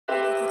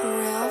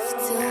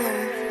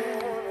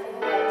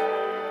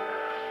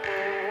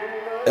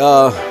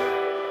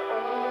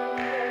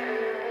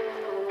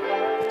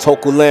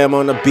Toku Lamb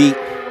on the beat.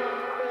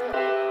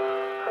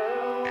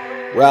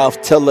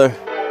 Ralph Tiller.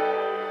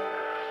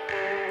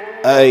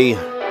 Ay.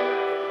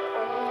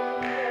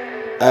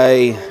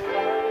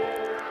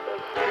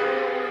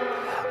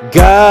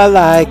 Girl,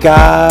 I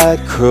got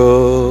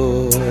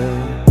crew.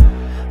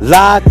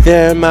 Lock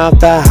them out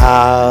the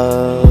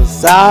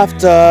house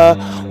after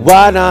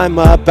what I'm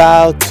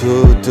about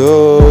to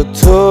do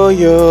to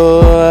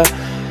you.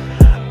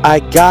 I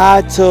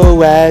got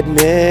to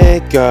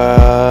admit,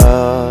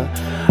 girl,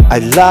 I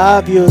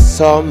love you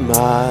so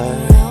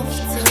much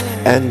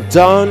and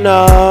don't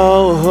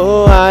know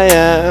who I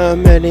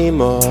am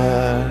anymore.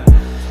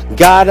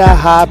 Got a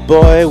hot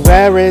boy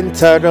wearing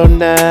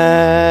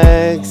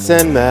turtlenecks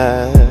and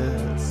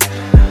masks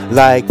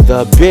like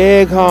the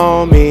big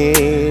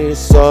homie,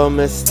 so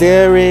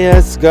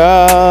mysterious,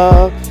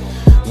 girl.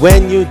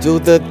 When you do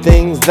the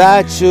things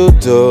that you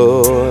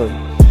do,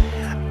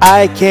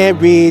 I can't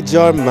read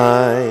your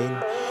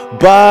mind,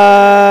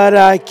 but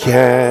I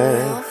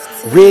can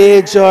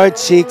read your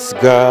cheeks,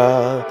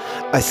 girl.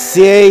 I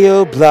see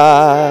you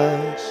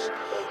blush,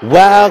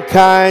 well,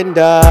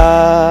 kinda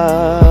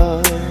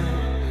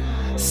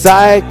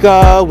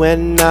psycho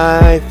when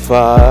I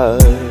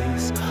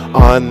fuss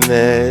on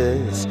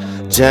this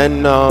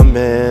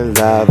gentleman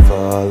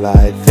level.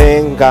 I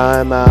think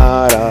I'm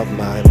out of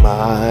my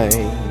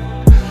mind,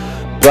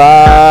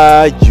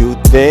 but you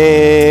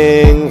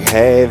think,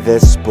 hey,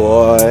 this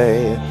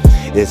boy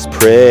is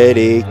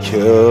pretty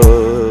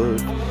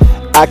cute.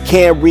 I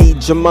can't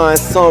read your mind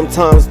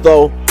sometimes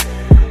though.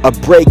 A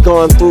break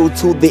on through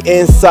to the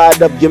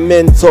inside of your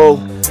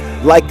mental,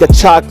 like a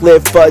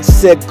chocolate fudge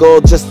sickle,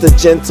 just a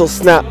gentle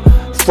snap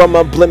from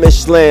a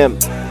blemished lamb.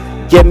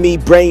 Give me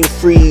brain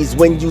freeze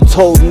when you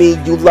told me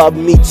you love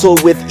me too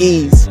with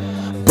ease,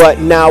 but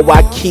now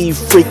I keep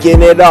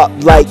freaking it up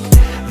like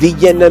the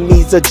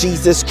enemies of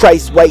Jesus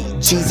Christ. Wait,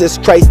 Jesus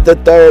Christ, the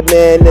third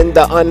man in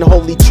the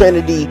unholy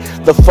trinity,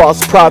 the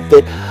false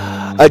prophet,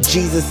 a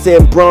Jesus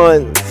in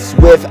bronze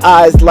with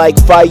eyes like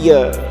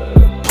fire,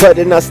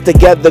 putting us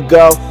together,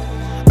 girl.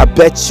 I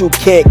bet you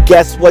can't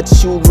guess what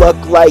you look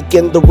like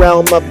in the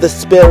realm of the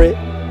spirit.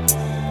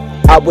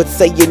 I would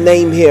say your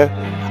name here.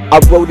 I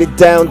wrote it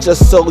down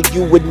just so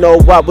you would know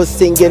I was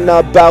singing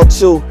about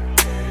you.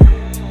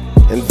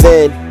 And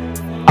then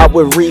I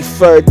would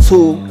refer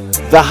to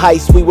the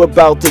heist we were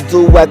about to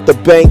do at the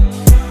bank.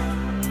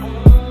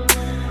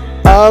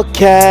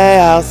 Okay,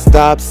 I'll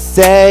stop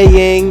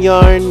saying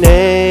your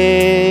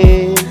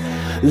name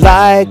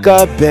like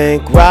a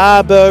bank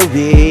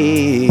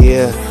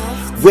robbery,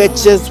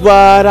 which is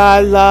what I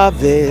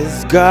love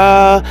is,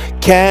 girl,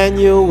 can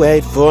you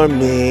wait for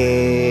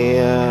me?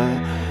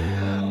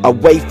 I'll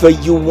wait for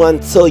you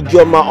until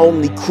you're my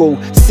only crew,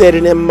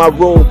 sitting in my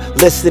room,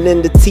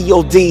 listening to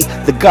T.O.D.,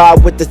 the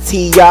God with the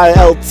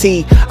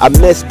T-I-L-T. I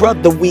miss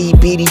brother, we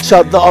beat each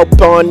other up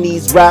on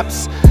these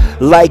raps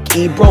like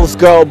Ebros,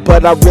 girl,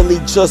 but I really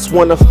just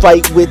wanna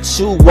fight with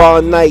you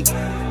all night.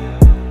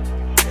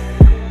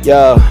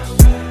 Yeah.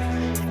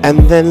 And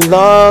then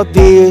load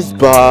these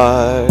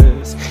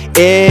bars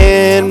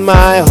in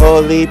my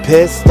holy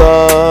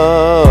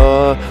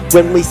pistol.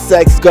 When we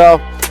sex, girl,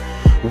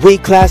 we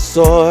clash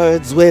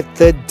swords with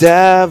the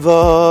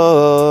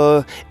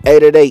devil.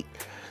 8 at 8.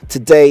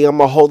 Today I'm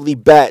a holy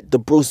bat, the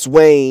Bruce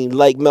Wayne,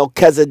 like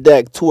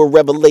Melchizedek to a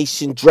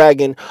revelation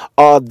dragon.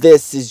 All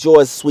this is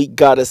yours, sweet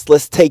goddess.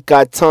 Let's take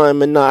our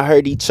time and not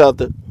hurt each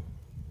other.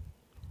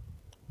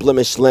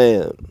 Blemished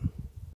lamb.